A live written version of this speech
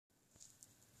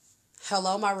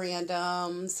Hello, my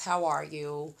randoms. How are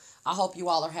you? I hope you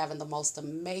all are having the most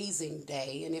amazing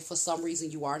day. And if for some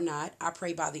reason you are not, I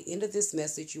pray by the end of this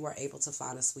message you are able to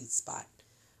find a sweet spot.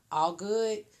 All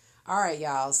good? All right,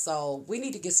 y'all. So we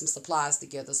need to get some supplies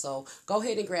together. So go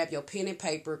ahead and grab your pen and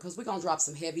paper because we're gonna drop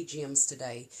some heavy gems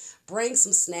today. Bring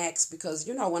some snacks because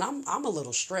when I'm a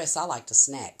little stressed, I like to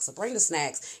snack. So bring the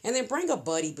snacks and then bring a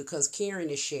buddy because caring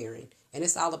is sharing, and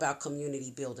it's all about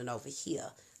community building over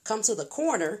here. Come to the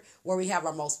corner where we have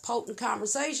our most potent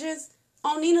conversations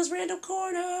on Nina's Random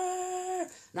Corner.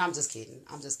 No, I'm just kidding.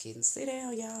 I'm just kidding. Sit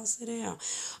down, y'all. Sit down.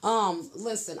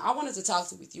 Listen, I wanted to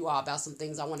talk with you all about some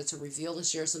things. I wanted to reveal and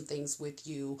share some things with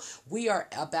you. We are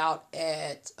about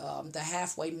at the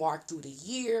halfway mark through the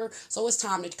year, so it's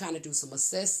time to kind of do some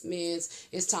assessments.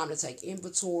 It's time to take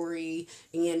inventory,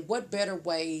 and what better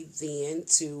way than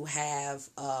to have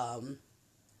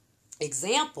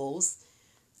examples,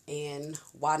 and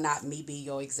why not me be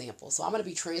your example? So I'm going to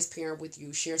be transparent with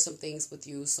you, share some things with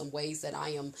you, some ways that I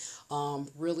am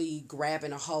really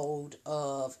grabbing a hold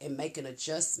of and making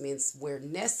adjustments where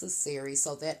necessary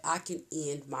so that I can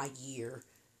end my year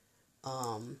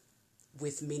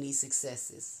with many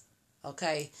successes.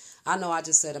 Okay, I know I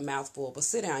just said a mouthful, but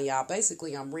sit down, y'all.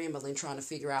 Basically, I'm rambling, trying to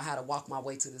figure out how to walk my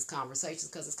way to this conversation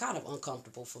because it's kind of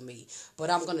uncomfortable for me, but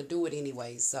I'm going to do it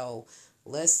anyway. So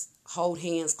let's hold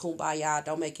hands, kumbaya.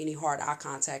 Don't make any hard eye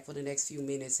contact for the next few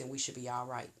minutes, and we should be all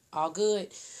right. All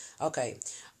good? Okay.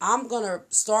 I'm going to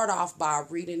start off by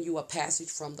reading you a passage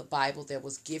from the Bible that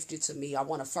was gifted to me. I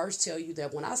want to first tell you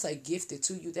that when I say gifted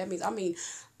to you, that means,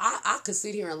 I could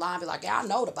sit here and lie and be like, yeah, I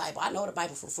know the Bible. I know the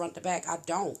Bible from front to back. I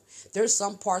don't. There's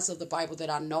some parts of the Bible that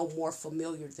I know more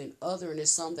familiar than other, and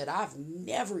there's some that I've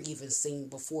never even seen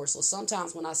before. So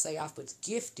sometimes when I say I was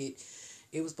gifted,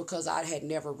 it was because I had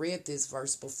never read this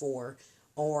verse before,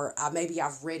 or maybe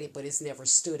I've read it, but it's never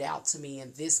stood out to me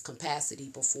in this capacity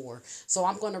before. So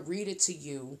I'm going to read it to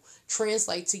you,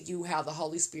 translate to you how the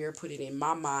Holy Spirit put it in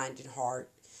my mind and heart,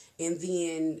 and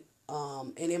then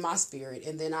and in my spirit.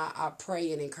 And then I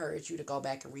pray and encourage you to go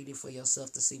back and read it for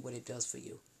yourself to see what it does for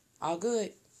you. All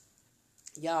good?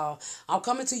 Y'all, I'm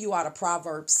coming to you out of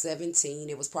Proverbs 17.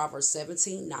 It was Proverbs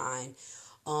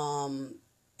 17:9.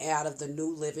 Out of the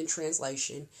New Living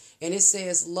Translation. And it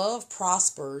says, love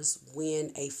prospers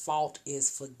when a fault is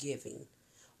forgiving,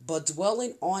 but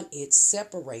dwelling on it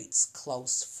separates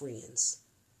close friends.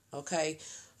 Okay?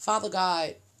 Father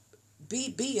God,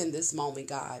 be in this moment,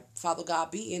 God. Father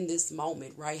God, be in this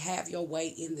moment, right? Have your way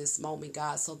in this moment,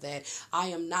 God, so that I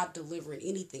am not delivering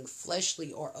anything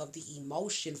fleshly or of the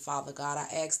emotion, Father God.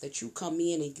 I ask that you come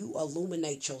in and you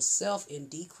illuminate yourself and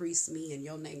decrease me in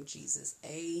your name, Jesus.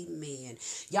 Amen.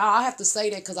 Y'all, I have to say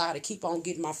that because I got to keep on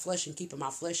getting my flesh and keeping my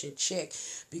flesh in check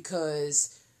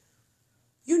because,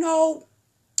 you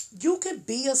can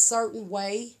be a certain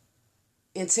way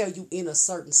until you in a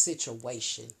certain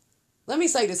situation. Let me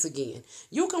say this again.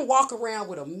 You can walk around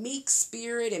with a meek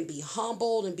spirit and be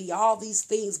humbled and be all these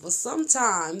things, but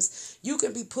sometimes you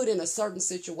can be put in a certain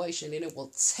situation and it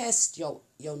will test your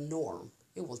norm.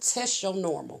 It will test your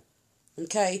normal.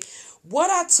 Okay?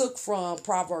 What I took from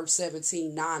Proverbs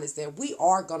 17:9 is that we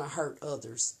are going to hurt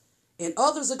others and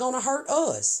others are going to hurt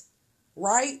us,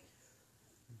 right?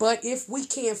 But if we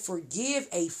can forgive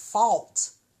a fault,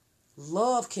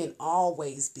 love can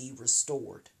always be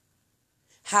restored.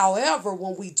 However,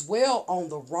 when we dwell on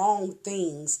the wrong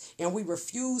things and we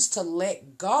refuse to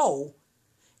let go,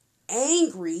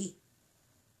 angry,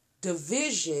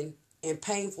 division, and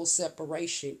painful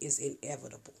separation is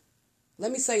inevitable.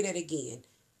 Let me say that again.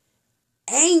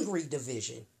 Angry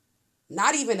division.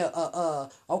 Not even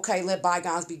okay, let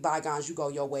bygones be bygones. You go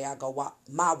your way, I go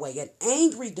my way. An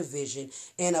angry division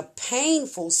and a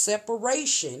painful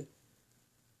separation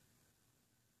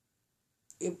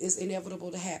is inevitable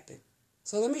to happen.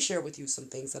 So let me share with you some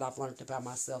things that I've learned about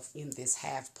myself in this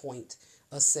half point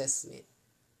assessment.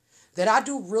 That I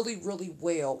do really, really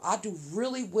well. I do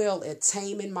really well at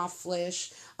taming my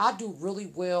flesh. I do really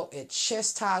well at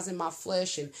chastising my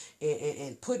flesh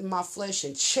and putting my flesh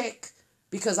in check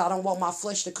because I don't want my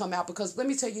flesh to come out. Because let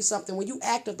me tell you something. When you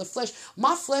act of the flesh,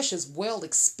 my flesh is well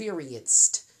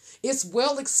experienced. It's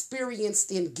well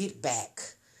experienced in get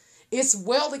back. It's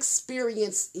well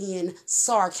experienced in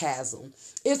sarcasm.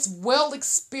 It's well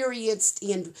experienced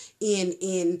in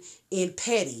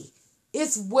petty.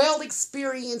 It's well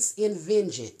experienced in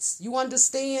vengeance. You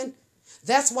understand?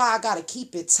 That's why I got to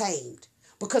keep it tamed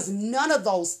because none of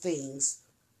those things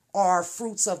are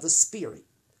fruits of the spirit.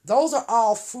 Those are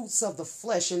all fruits of the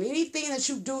flesh. And anything that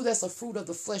you do that's a fruit of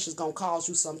the flesh is going to cause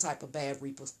you some type of bad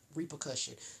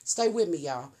repercussion. Stay with me,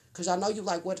 y'all. Because I know you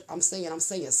like what I'm saying. I'm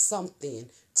saying something.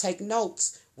 Take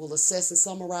notes. will assess and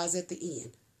summarize at the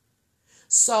end.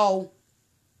 So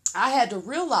I had to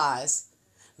realize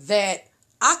that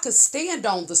I could stand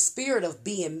on the spirit of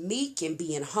being meek and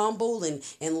being humble and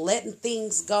letting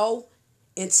things go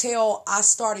until I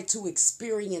started to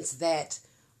experience that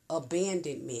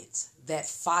abandonment, that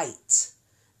fight,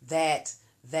 that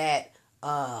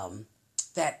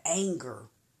anger,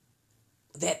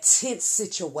 that tense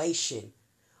situation,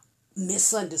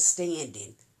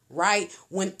 misunderstanding, right?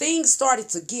 When things started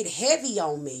to get heavy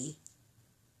on me,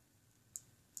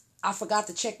 I forgot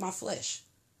to check my flesh.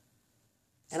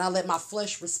 And I let my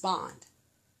flesh respond.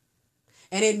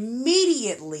 And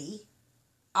immediately,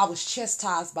 I was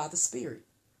chastised by the Spirit.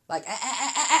 Like,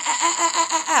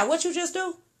 what you just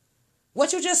do?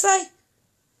 What you just say?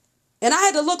 And I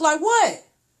had to look like, what? And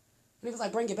he was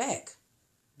like, bring it back.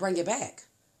 Bring it back.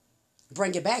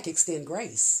 Bring it back, extend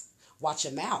grace. Watch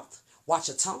your mouth. Watch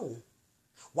your tone.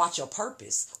 Watch your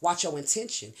purpose. Watch your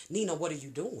intention. Nina, what are you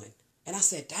doing? And I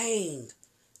said, dang.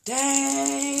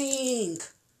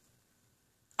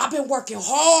 I've been working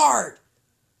hard.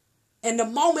 And the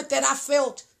moment that I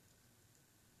felt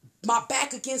my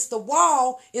back against the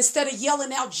wall, instead of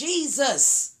yelling out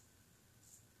Jesus,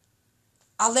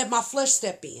 I let my flesh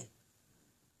step in.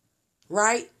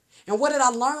 Right? And what did I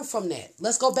learn from that?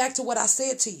 Let's go back to what I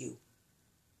said to you.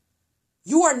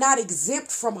 You are not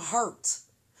exempt from hurt.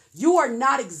 You are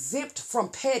not exempt from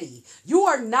petty. You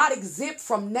are not exempt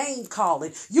from name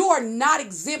calling. You are not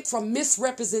exempt from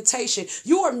misrepresentation.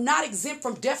 You are not exempt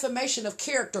from defamation of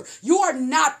character. You are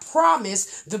not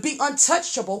promised to be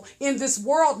untouchable in this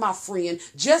world, my friend,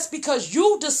 just because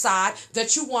you decide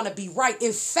that you want to be right.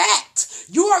 In fact,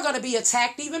 you are going to be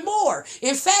attacked even more.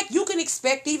 In fact, you can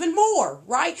expect even more,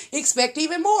 right? Expect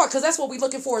even more, because that's what we're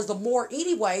looking for is the more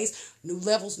anyways. New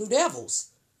levels, new devils.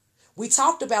 We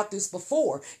talked about this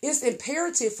before. It's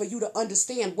imperative for you to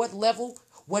understand what level,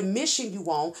 what mission you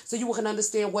on, so you can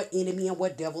understand what enemy and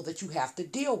what devil that you have to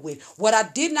deal with. What I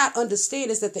did not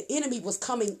understand is that the enemy was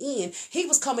coming in. He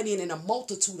was coming in a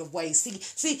multitude of ways.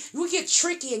 See, we get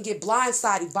tricky and get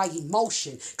blindsided by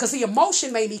emotion, because the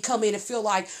emotion made me come in and feel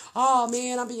like, oh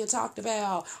man, I'm being talked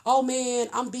about. Oh man,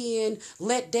 I'm being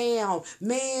let down.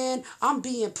 Man, I'm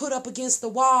being put up against the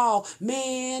wall.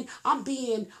 Man, I'm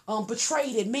being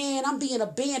betrayed. Man, I'm being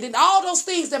abandoned. All those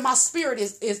things that my spirit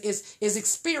is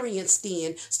experienced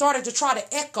in started to try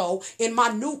to echo in my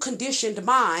new conditioned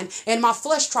mind, and my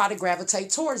flesh tried to gravitate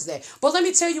towards that. But let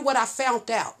me tell you what I found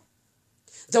out.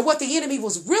 That what the enemy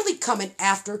was really coming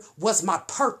after was my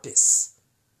purpose.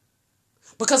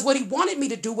 Because what he wanted me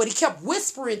to do, what he kept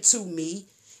whispering to me,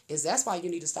 is that's why you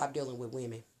need to stop dealing with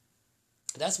women.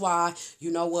 That's why, you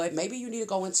know what, maybe you need to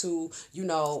go into,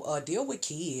 deal with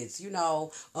kids, you know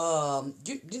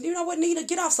what, Nina,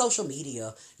 get off social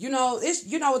media.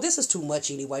 This is too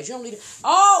much anyways. You don't need to.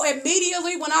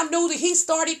 Immediately when I knew that he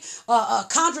started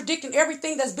contradicting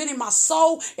everything that's been in my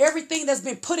soul, everything that's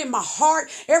been put in my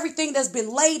heart, everything that's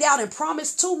been laid out and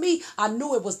promised to me, I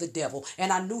knew it was the devil,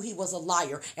 and I knew he was a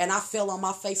liar. And I fell on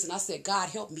my face and I said, God,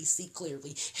 help me see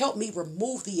clearly. Help me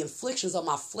remove the inflictions of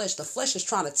my flesh. The flesh is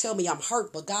trying to tell me I'm hurt,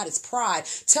 but God is pride.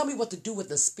 Tell me what to do with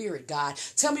the spirit, God.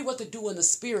 Tell me what to do in the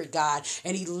spirit, God.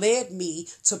 And he led me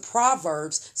to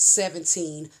Proverbs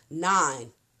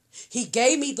 17:9. He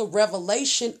gave me the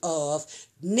revelation of,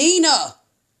 Nina,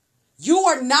 you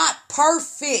are not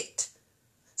perfect.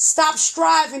 Stop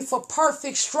striving for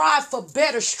perfect. Strive for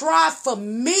better. Strive for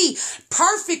me.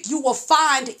 Perfect you will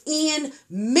find in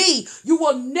me. You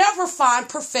will never find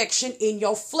perfection in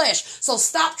your flesh. So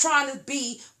stop trying to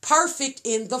be perfect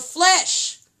in the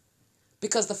flesh.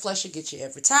 Because the flesh will get you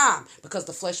every time. Because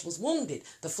the flesh was wounded.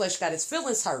 The flesh got its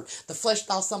feelings hurt. The flesh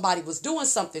thought somebody was doing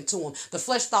something to him. The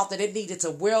flesh thought that it needed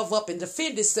to rev up and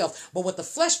defend itself. But what the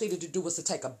flesh needed to do was to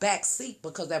take a back seat,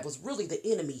 because that was really the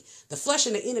enemy. The flesh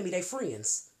and the enemy, they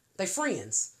friends. They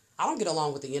friends. I don't get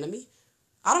along with the enemy.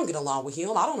 I don't get along with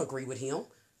him. I don't agree with him.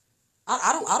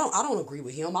 I don't agree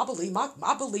with him. I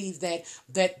believe that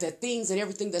things and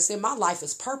everything that's in my life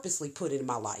is purposely put in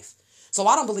my life. So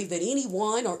I don't believe that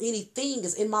anyone or anything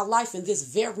is in my life in this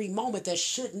very moment that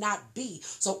should not be.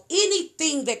 So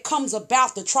anything that comes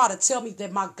about to try to tell me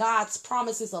that my God's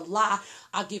promise is a lie,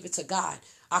 I give it to God.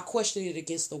 I question it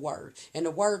against the word. And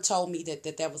the word told me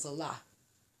that was a lie.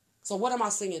 So what am I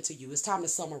saying to you? It's time to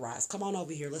summarize. Come on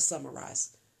over here. Let's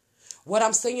summarize. What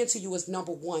I'm saying to you is,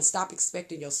 number one, stop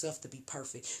expecting yourself to be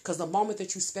perfect. Because the moment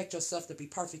that you expect yourself to be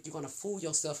perfect, you're going to fool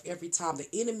yourself every time. The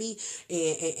enemy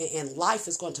and life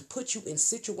is going to put you in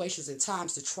situations and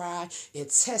times to try and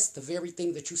test the very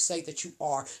thing that you say that you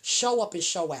are. Show up and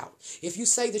show out. If you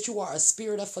say that you are a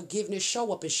spirit of forgiveness,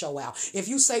 show up and show out. If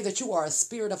you say that you are a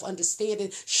spirit of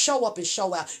understanding, show up and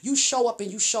show out. You show up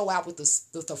and you show out with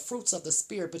the fruits of the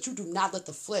spirit, but you do not let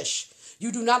the flesh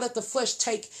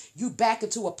take you back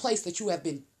into a place that you have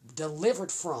been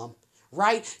delivered from,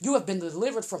 right? You have been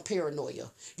delivered from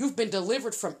paranoia. You've been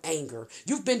delivered from anger.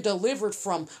 You've been delivered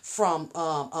from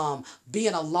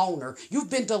being a loner. You've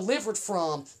been delivered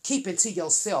from keeping to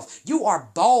yourself. You are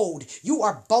bold. You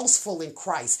are boastful in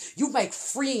Christ. You make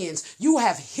friends. You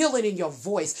have healing in your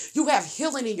voice. You have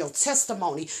healing in your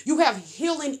testimony. You have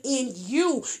healing in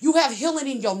you. You have healing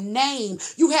in your name.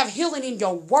 You have healing in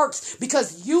your works,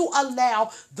 because you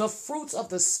allow the fruits of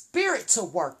the Spirit to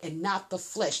work and not the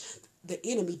flesh. The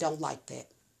enemy don't like that.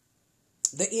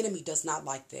 The enemy does not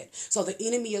like that. So the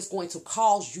enemy is going to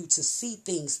cause you to see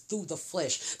things through the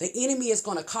flesh. The enemy is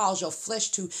going to cause your flesh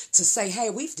to say,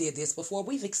 hey, we've did this before.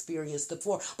 We've experienced it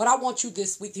before. But I want you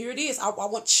this week. Here it is. I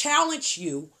want to challenge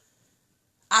you.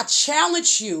 I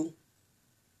challenge you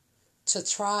to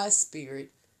try a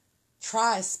spirit.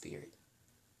 Try a spirit.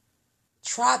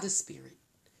 Try the spirit.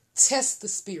 Test the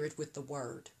spirit with the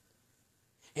word.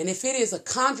 And if it is a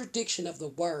contradiction of the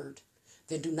word,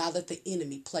 then do not let the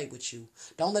enemy play with you.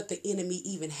 Don't let the enemy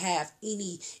even have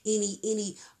any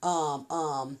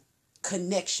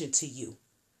connection to you,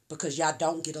 because y'all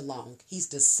don't get along. He's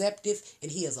deceptive and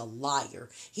he is a liar.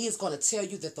 He is going to tell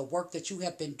you that the work that you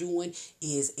have been doing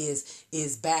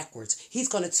is backwards. He's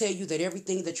going to tell you that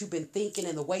everything that you've been thinking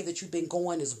and the way that you've been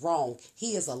going is wrong.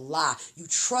 He is a lie. You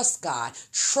trust God,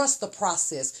 trust the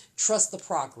process, trust the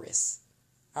progress.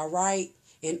 All right?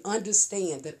 And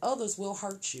understand that others will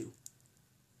hurt you.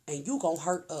 And you gonna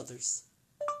hurt others.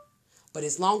 But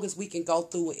as long as we can go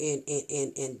through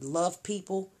and love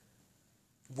people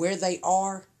where they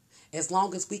are, as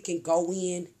long as we can go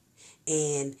in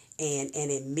and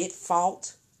admit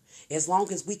fault, as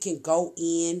long as we can go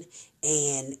in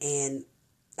and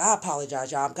I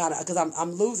apologize, y'all. I'm kind of, because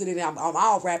I'm losing it. I'm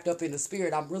all wrapped up in the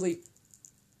spirit.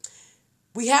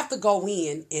 We have to go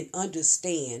in and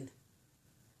understand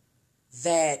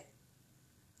that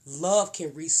love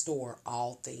can restore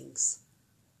all things.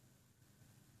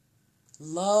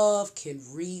 Love can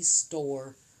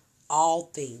restore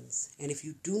all things. And if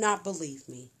you do not believe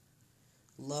me,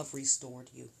 love restored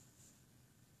you.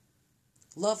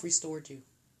 Love restored you.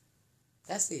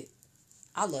 That's it.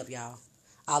 I love y'all.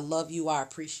 I love you. I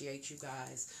appreciate you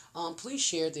guys. Please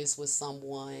share this with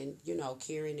someone.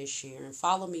 Caring is sharing.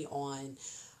 Follow me on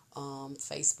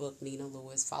Facebook, Nina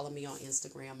Lewis. Follow me on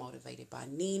Instagram, Motivated by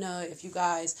Nina. If you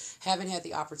guys haven't had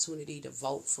the opportunity to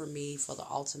vote for me for the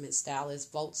Ultimate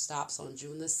Stylist, vote stops on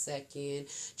June the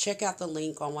 2nd. Check out the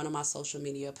link on one of my social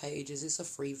media pages. It's a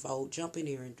free vote. Jump in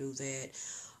here and do that.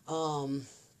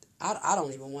 I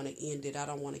don't even want to end it. I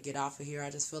don't want to get off of here. I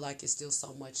just feel like it's still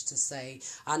so much to say.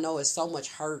 I know it's so much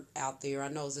hurt out there. I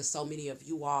know there's so many of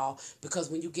you all, because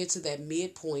when you get to that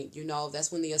midpoint,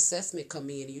 that's when the assessment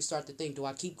come in and you start to think, do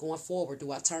I keep going forward?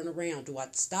 Do I turn around? Do I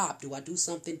stop? Do I do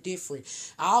something different?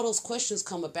 All those questions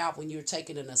come about when you're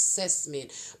taking an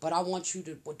assessment. But I want you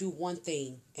to do one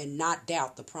thing and not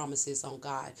doubt the promises on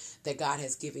God that God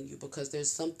has given you, because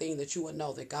there's something that you will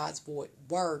know, that God's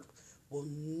word will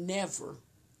never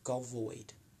go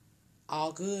void.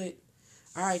 All good.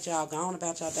 All right, y'all. Go on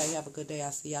about y'all day. Have a good day.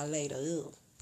 I'll see y'all later. Ugh.